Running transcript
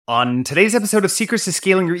On today's episode of Secrets to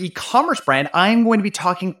Scaling Your E-commerce Brand, I'm going to be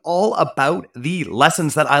talking all about the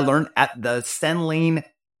lessons that I learned at the Sendlane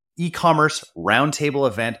e-commerce roundtable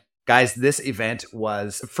event. Guys, this event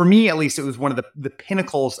was, for me at least, it was one of the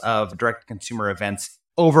pinnacles of direct-to-consumer events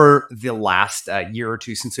over the last year or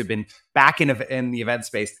two since we've been back in the event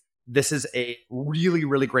space. This is a really,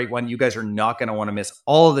 really great one. You guys are not going to want to miss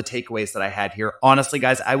all of the takeaways that I had here. Honestly,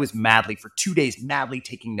 guys, I was for 2 days,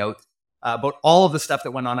 taking notes about all of the stuff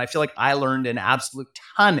that went on. I feel like I learned an absolute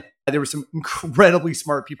ton. There were some incredibly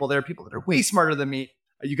smart people there, people that are way smarter than me.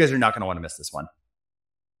 You guys are not going to want to miss this one.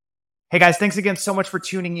 Hey guys, thanks again so much for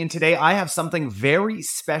tuning in today. I have something very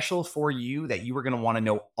special for you that you are going to want to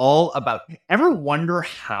know all about. Ever wonder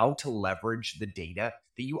how to leverage the data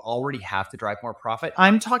that you already have to drive more profit?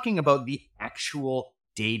 I'm talking about the actual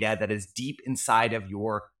data that is deep inside of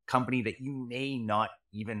your company that you may not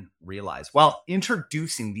even realize. Well,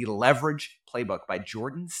 introducing the Leverage Playbook by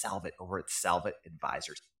Jordan Salvet over at Salvet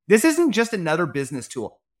Advisors. This isn't just another business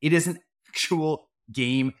tool. It is an actual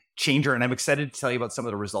game changer. And I'm excited to tell you about some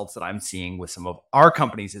of the results that I'm seeing with some of our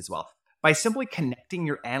companies as well. By simply connecting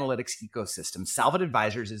your analytics ecosystem, Salvet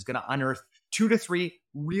Advisors is going to unearth 2 to 3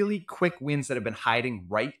 really quick wins that have been hiding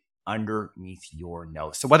right underneath your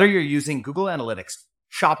nose. So whether you're using Google Analytics,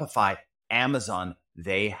 Shopify, Amazon,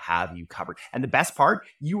 they have you covered. And the best part,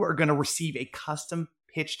 you are going to receive a custom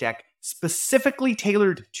pitch deck specifically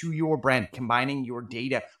tailored to your brand, combining your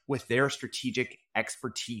data with their strategic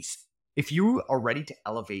expertise. If you are ready to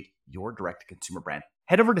elevate your direct-to-consumer brand,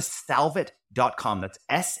 head over to salvit.com. That's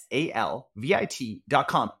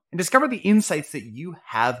salvit.com and discover the insights that you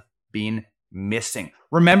have been missing.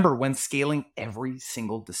 Remember, when scaling, every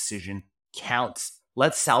single decision counts.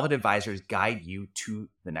 Let Salvet Advisors guide you to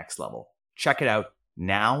the next level. Check it out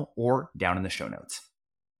now or down in the show notes.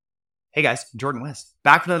 Hey guys, Jordan West,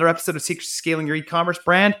 back with another episode of Secrets to Scaling Your E-commerce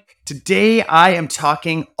Brand. Today, I am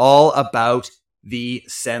talking all about the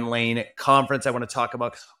Sendlane conference. I want to talk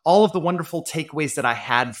about all of the wonderful takeaways that I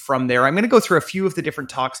had from there. I'm going to go through a few of the different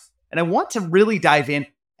talks, and I want to really dive in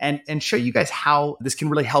and show you guys how this can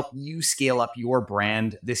really help you scale up your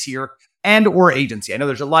brand this year and or agency. I know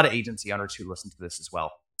there's a lot of agency owners who listen to this as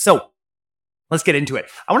well. So let's get into it.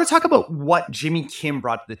 I want to talk about what Jimmy Kim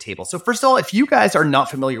brought to the table. So first of all, if you guys are not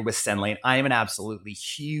familiar with Sendlane, I am an absolutely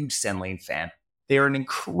huge Sendlane fan. They are an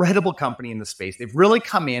incredible company in the space. They've really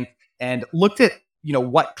come in and looked at,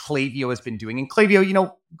 what Klaviyo has been doing. And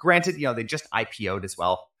Klaviyo, granted, they just IPO'd as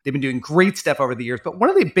well. They've been doing great stuff over the years. But one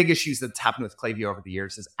of the big issues that's happened with Klaviyo over the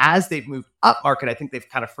years is as they've moved up market, I think they've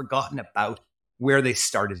kind of forgotten about where they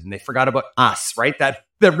started and they forgot about us, right? That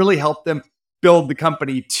really helped them build the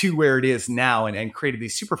company to where it is now and created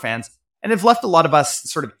these super fans. And they've left a lot of us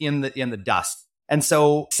sort of in the dust. And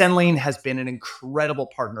so Sendlane has been an incredible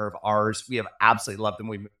partner of ours. We have absolutely loved them.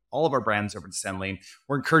 We've all of our brands over to Sendlane.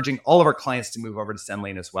 We're encouraging all of our clients to move over to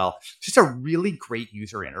Sendlane as well. Just a really great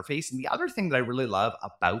user interface. And the other thing that I really love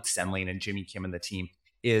about Sendlane and Jimmy Kim and the team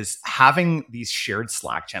is having these shared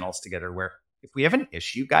Slack channels together where if we have an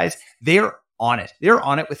issue, guys, they're on it. They're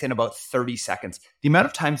on it within about 30 seconds. The amount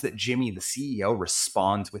of times that Jimmy, the CEO,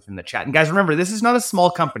 responds within the chat. And guys, remember, this is not a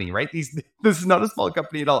small company, right? This is not a small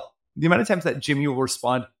company at all. The amount of times that Jimmy will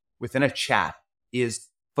respond within a chat is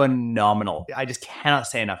phenomenal. I just cannot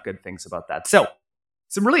say enough good things about that. So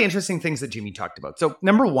some really interesting things that Jimmy talked about. So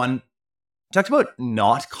number one, talked about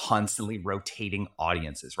not constantly rotating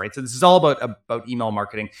audiences, right? So this is all about email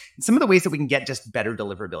marketing and some of the ways that we can get just better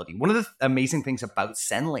deliverability. One of the amazing things about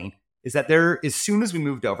Sendlane is that as soon as we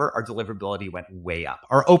moved over, our deliverability went way up.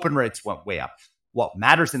 Our open rates went way up. What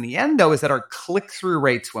matters in the end, though, is that our click-through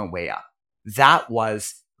rates went way up. That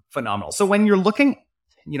was phenomenal. So when you're looking,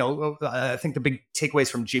 I think the big takeaways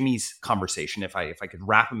from Jimmy's conversation, if I could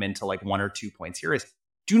wrap them into like 1 or 2 points here, is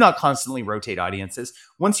do not constantly rotate audiences.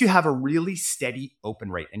 Once you have a really steady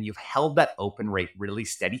open rate and you've held that open rate really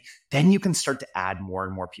steady, then you can start to add more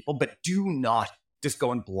and more people, but do not just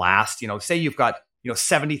go and blast, say you've got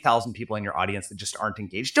 70,000 people in your audience that just aren't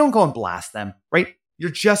engaged. Don't go and blast them, right?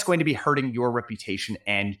 You're just going to be hurting your reputation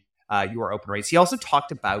and your open rates. He also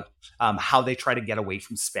talked about how they try to get away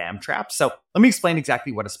from spam traps. So let me explain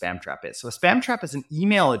exactly what a spam trap is. So a spam trap is an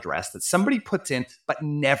email address that somebody puts in but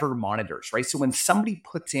never monitors, right? So when somebody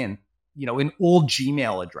puts in, an old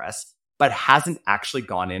Gmail address but hasn't actually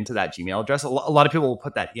gone into that Gmail address, a lot of people will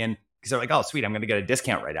put that in because they're like, oh, sweet, I'm going to get a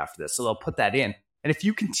discount right after this. So they'll put that in. And if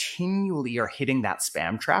you continually are hitting that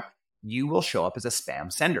spam trap, you will show up as a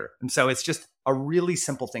spam sender. And so it's just a really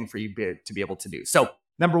simple thing for you to be able to do. So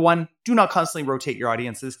number one, do not constantly rotate your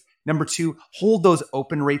audiences. Number two, hold those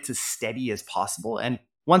open rates as steady as possible. And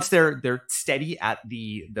once they're steady at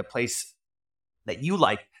the place that you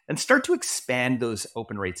like, and start to expand those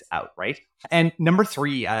open rates out, right? And number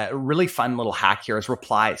three, a really fun little hack here is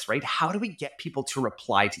replies, right? How do we get people to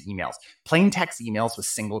reply to emails? Plain text emails with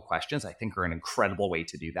single questions, I think, are an incredible way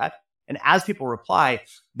to do that. And as people reply,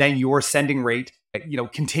 then your sending rate,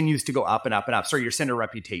 continues to go up and up and up. Sorry, your sender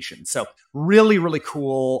reputation. So really, really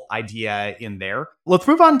cool idea in there. Let's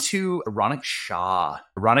move on to Ronak Shah.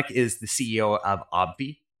 Ronak is the CEO of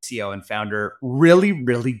Obvi, CEO and founder. Really,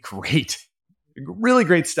 really great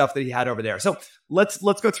stuff that he had over there. So let's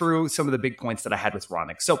go through some of the big points that I had with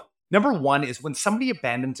Ronak. So number one is when somebody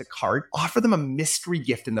abandons a cart, offer them a mystery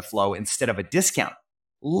gift in the flow instead of a discount.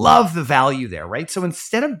 Love the value there, right? So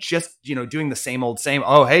instead of just, doing the same,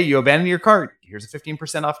 oh, hey, you abandoned your cart, here's a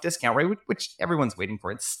 15% off discount, right? Which everyone's waiting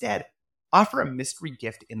for. Instead, offer a mystery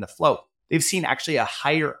gift in the flow. They've seen actually a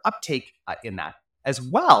higher uptake in that, as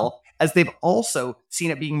well as they've also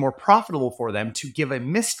seen it being more profitable for them to give a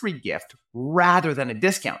mystery gift rather than a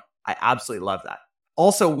discount. I absolutely love that.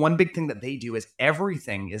 Also, one big thing that they do is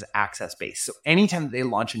everything is access-based. So anytime that they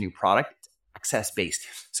launch a new product, it's access-based.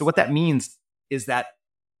 So what that means is that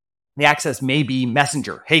the access may be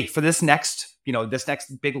Messenger. Hey, for this next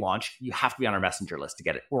big launch, you have to be on our Messenger list to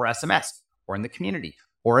get it, or SMS, or in the community,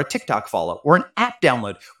 or a TikTok follow, or an app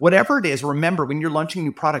download. Whatever it is, remember, when you're launching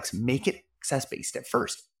new products, make it access-based at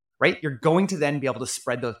first, right? You're going to then be able to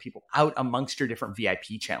spread those people out amongst your different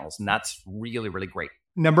VIP channels, and that's really, really great.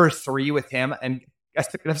 Number three with him, and I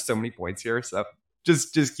have so many points here, so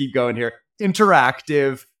just keep going here.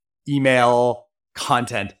 Interactive email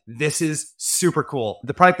content. This is super cool.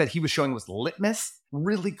 The product that he was showing was Litmus.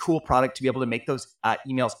 Really cool product to be able to make those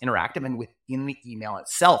emails interactive and within the email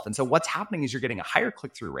itself. And so what's happening is you're getting a higher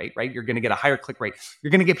click-through rate, right? You're going to get a higher click rate.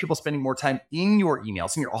 You're going to get people spending more time in your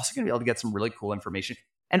emails, and you're also going to be able to get some really cool information.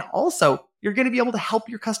 And also, you're going to be able to help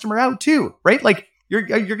your customer out too, right? Like you're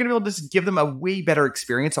going to be able to just give them a way better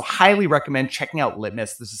experience. So highly recommend checking out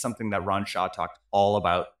Litmus. This is something that Ron Shaw talked all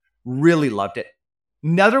about. Really loved it.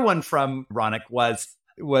 Another one from Ronak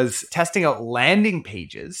was testing out landing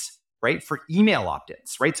pages, right, for email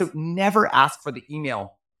opt-ins, right? So never ask for the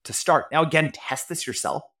email to start. Now, again, test this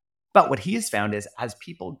yourself. But what he has found is as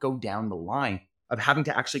people go down the line of having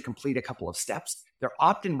to actually complete a couple of steps, their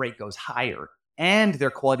opt-in rate goes higher and their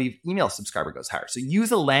quality of email subscriber goes higher. So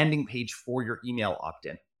use a landing page for your email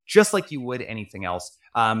opt-in, just like you would anything else.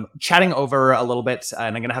 Chatting over a little bit,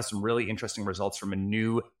 and I'm going to have some really interesting results from a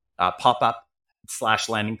new pop-up /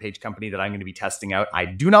 landing page company that I'm going to be testing out. I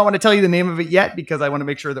do not want to tell you the name of it yet because I want to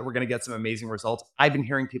make sure that we're going to get some amazing results. I've been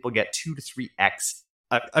hearing people get 2 to 3x.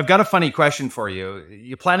 I've got a funny question for you.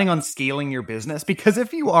 You planning on scaling your business? Because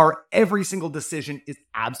if you are, every single decision is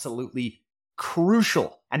absolutely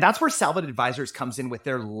crucial. And that's where Salvat Advisors comes in with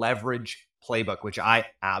their leverage playbook, which I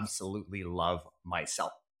absolutely love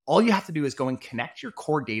myself. All you have to do is go and connect your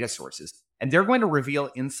core data sources, and they're going to reveal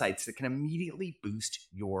insights that can immediately boost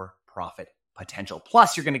your profit potential.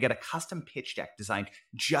 Plus, you're going to get a custom pitch deck designed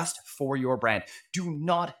just for your brand. Do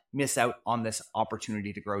not miss out on this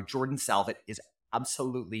opportunity to grow. Jordan Salvat is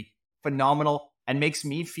absolutely phenomenal and makes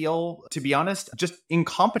me feel, to be honest, just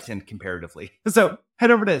incompetent comparatively. So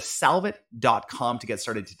head over to salvit.com to get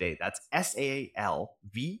started today. That's SALVIT.com.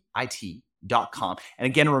 And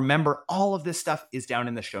again, remember, all of this stuff is down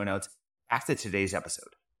in the show notes after today's episode.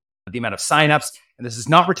 The amount of signups, and this is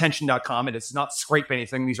not retention.com, and it's not scrape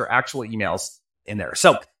anything. These are actual emails in there.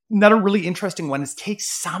 So another really interesting one is take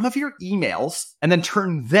some of your emails and then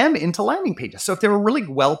turn them into landing pages. So if they were really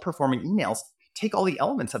well-performing emails, take all the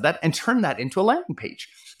elements of that and turn that into a landing page.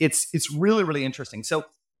 It's really, really interesting. So,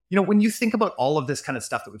 when you think about all of this kind of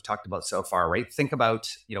stuff that we've talked about so far, right? Think about,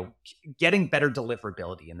 getting better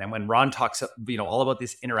deliverability. And then when Ron talks, all about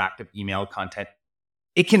this interactive email content,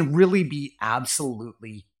 it can really be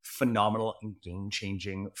absolutely phenomenal and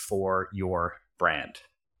game-changing for your brand.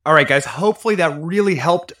 All right, guys, hopefully that really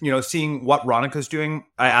helped, seeing what Ronika's doing.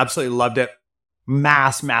 I absolutely loved it.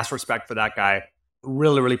 Mass respect for that guy.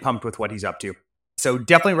 Really, really pumped with what he's up to. So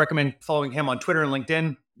definitely recommend following him on Twitter and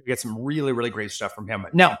LinkedIn. You get some really, really great stuff from him.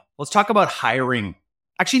 Now, let's talk about hiring.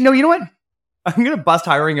 Actually, no, you know what? I'm going to bust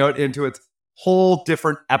hiring out into its whole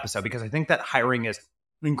different episode because I think that hiring is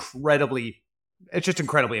incredibly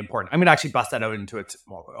important. I'm going to actually bust that out into its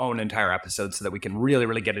own entire episode so that we can really,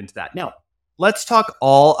 really get into that. Now, let's talk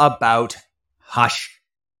all about Hush.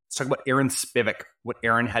 Let's talk about Aaron Spivak, what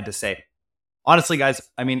Aaron had to say. Honestly, guys,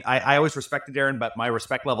 I always respected Aaron, but my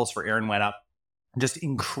respect levels for Aaron went up just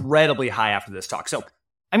incredibly high after this talk. So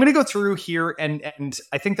I'm going to go through here, and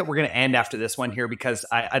I think that we're going to end after this one here because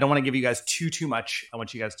I don't want to give you guys too much. I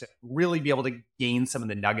want you guys to really be able to gain some of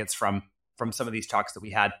the nuggets from some of these talks that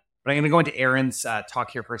we had. But I'm going to go into Aaron's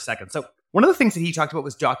talk here for a second. So One of the things that he talked about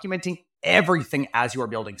was documenting everything as you are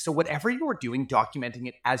building. So whatever you are doing, documenting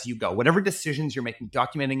it as you go. Whatever decisions you're making,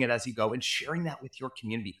 documenting it as you go and sharing that with your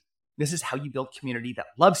community. This is how you build community that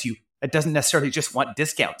loves you, that doesn't necessarily just want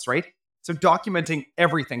discounts, right? So documenting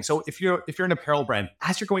everything. So if you're an apparel brand,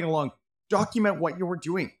 as you're going along, document what you were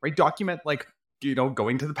doing, right? Document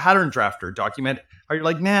going to the pattern drafter. Document how you're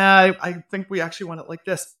like, nah, I think we actually want it like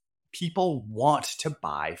this. People want to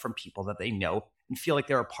buy from people that they know and feel like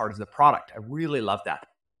they're a part of the product. I really love that.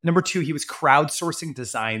 Number 2, he was crowdsourcing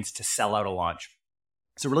designs to sell out a launch.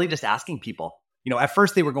 So really just asking people, at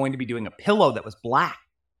first they were going to be doing a pillow that was black.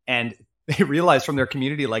 And they realized from their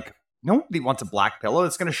community, like, nobody wants a black pillow.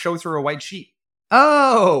 It's going to show through a white sheet.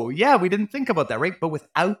 Oh, yeah, we didn't think about that, right? But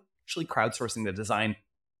without actually crowdsourcing the design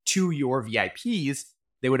to your VIPs,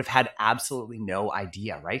 they would have had absolutely no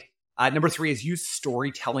idea, right? Number 3 is use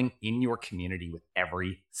storytelling in your community with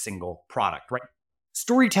every single product, right?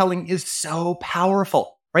 Storytelling is so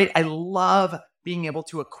powerful, right? I love being able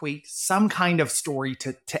to equate some kind of story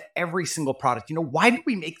to every single product. Why did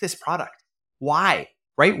we make this product? Why,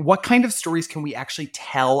 right? What kind of stories can we actually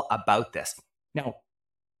tell about this? Now,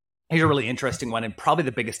 here's a really interesting one, and probably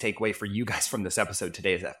the biggest takeaway for you guys from this episode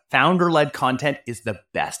today is that founder-led content is the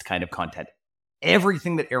best kind of content.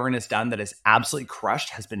 Everything that Aaron has done that is absolutely crushed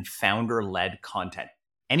has been founder-led content.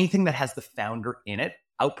 Anything that has the founder in it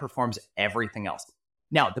outperforms everything else.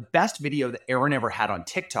 Now, the best video that Aaron ever had on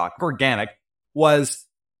TikTok, organic, was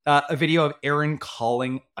a video of Aaron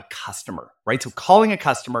calling a customer, right? So calling a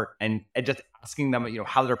customer and just asking them,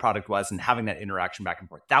 how their product was and having that interaction back and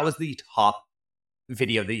forth. That was the top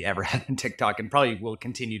video that he ever had on TikTok and probably will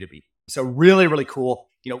continue to be. So really, really cool.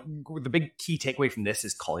 The big key takeaway from this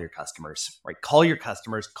is call your customers, right? Call your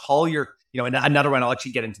customers, and another one, I'll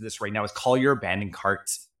actually get into this right now, is call your abandoned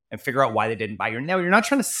carts and figure out why they didn't buy. You're not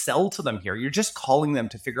trying to sell to them here. You're just calling them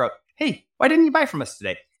to figure out, hey, why didn't you buy from us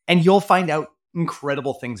today? And you'll find out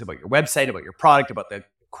incredible things about your website, about your product, about the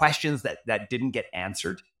questions that didn't get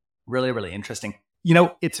answered. Really, really interesting.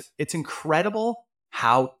 It's incredible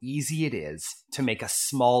how easy it is to make a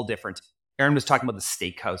small difference. Aaron was talking about the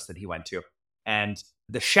steakhouse that he went to, and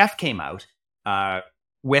the chef came out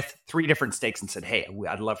with 3 different steaks and said, hey,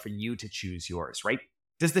 I'd love for you to choose yours, right?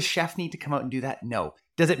 Does the chef need to come out and do that? No.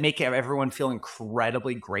 Does it make everyone feel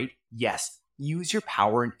incredibly great? Yes. Use your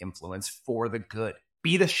power and influence for the good.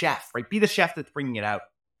 Be the chef, right? Be the chef that's bringing it out.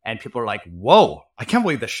 And people are like, whoa, I can't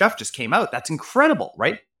believe the chef just came out. That's incredible,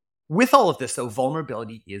 right? With all of this, though,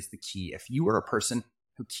 vulnerability is the key. If you are a person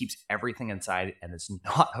who keeps everything inside and is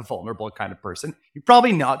not a vulnerable kind of person, you're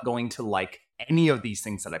probably not going to like any of these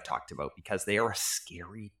things that I've talked about because they are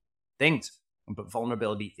scary things. But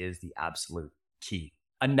vulnerability is the absolute key.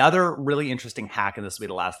 Another really interesting hack, and this will be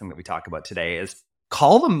the last thing that we talk about today, is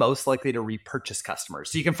call the most likely to repurchase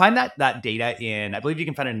customers. So you can find that data in, I believe you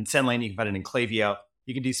can find it in SendLane, you can find it in Klaviyo,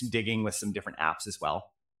 you can do some digging with some different apps as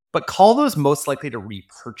well. But call those most likely to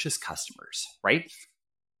repurchase customers, right?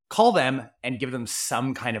 Call them and give them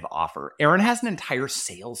some kind of offer. Aaron has an entire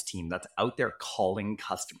sales team that's out there calling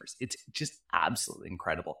customers. It's just absolutely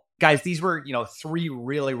incredible. Guys, these were, 3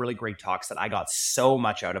 really, really great talks that I got so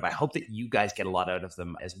much out of. I hope that you guys get a lot out of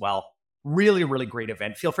them as well. Really, really great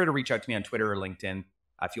event. Feel free to reach out to me on Twitter or LinkedIn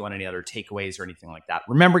if you want any other takeaways or anything like that.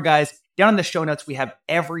 Remember, guys, down in the show notes, we have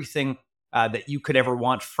everything that you could ever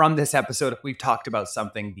want from this episode. If we've talked about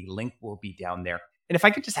something, the link will be down there. And if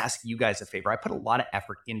I could just ask you guys a favor, I put a lot of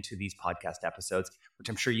effort into these podcast episodes, which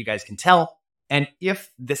I'm sure you guys can tell. And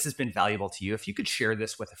if this has been valuable to you, if you could share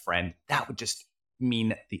this with a friend, that would just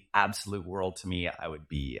mean the absolute world to me. I would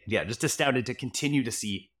be, just astounded to continue to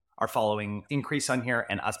see our following increase on here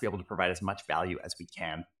and us be able to provide as much value as we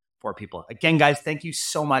can for people. Again, guys, thank you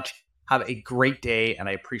so much. Have a great day, and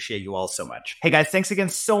I appreciate you all so much. Hey, guys, thanks again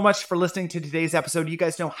so much for listening to today's episode. You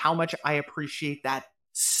guys know how much I appreciate that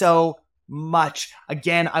so much.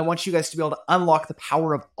 Again, I want you guys to be able to unlock the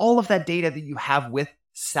power of all of that data that you have with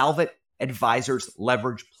Salvit Advisors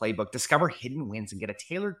Leverage Playbook. Discover hidden wins and get a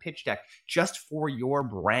tailored pitch deck just for your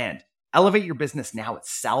brand. Elevate your business now at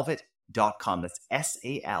salvit.com. That's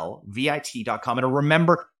SALVIT.com. And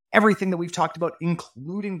remember, everything that we've talked about,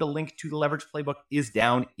 including the link to the Leverage Playbook, is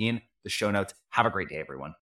down in the show notes. Have a great day, everyone.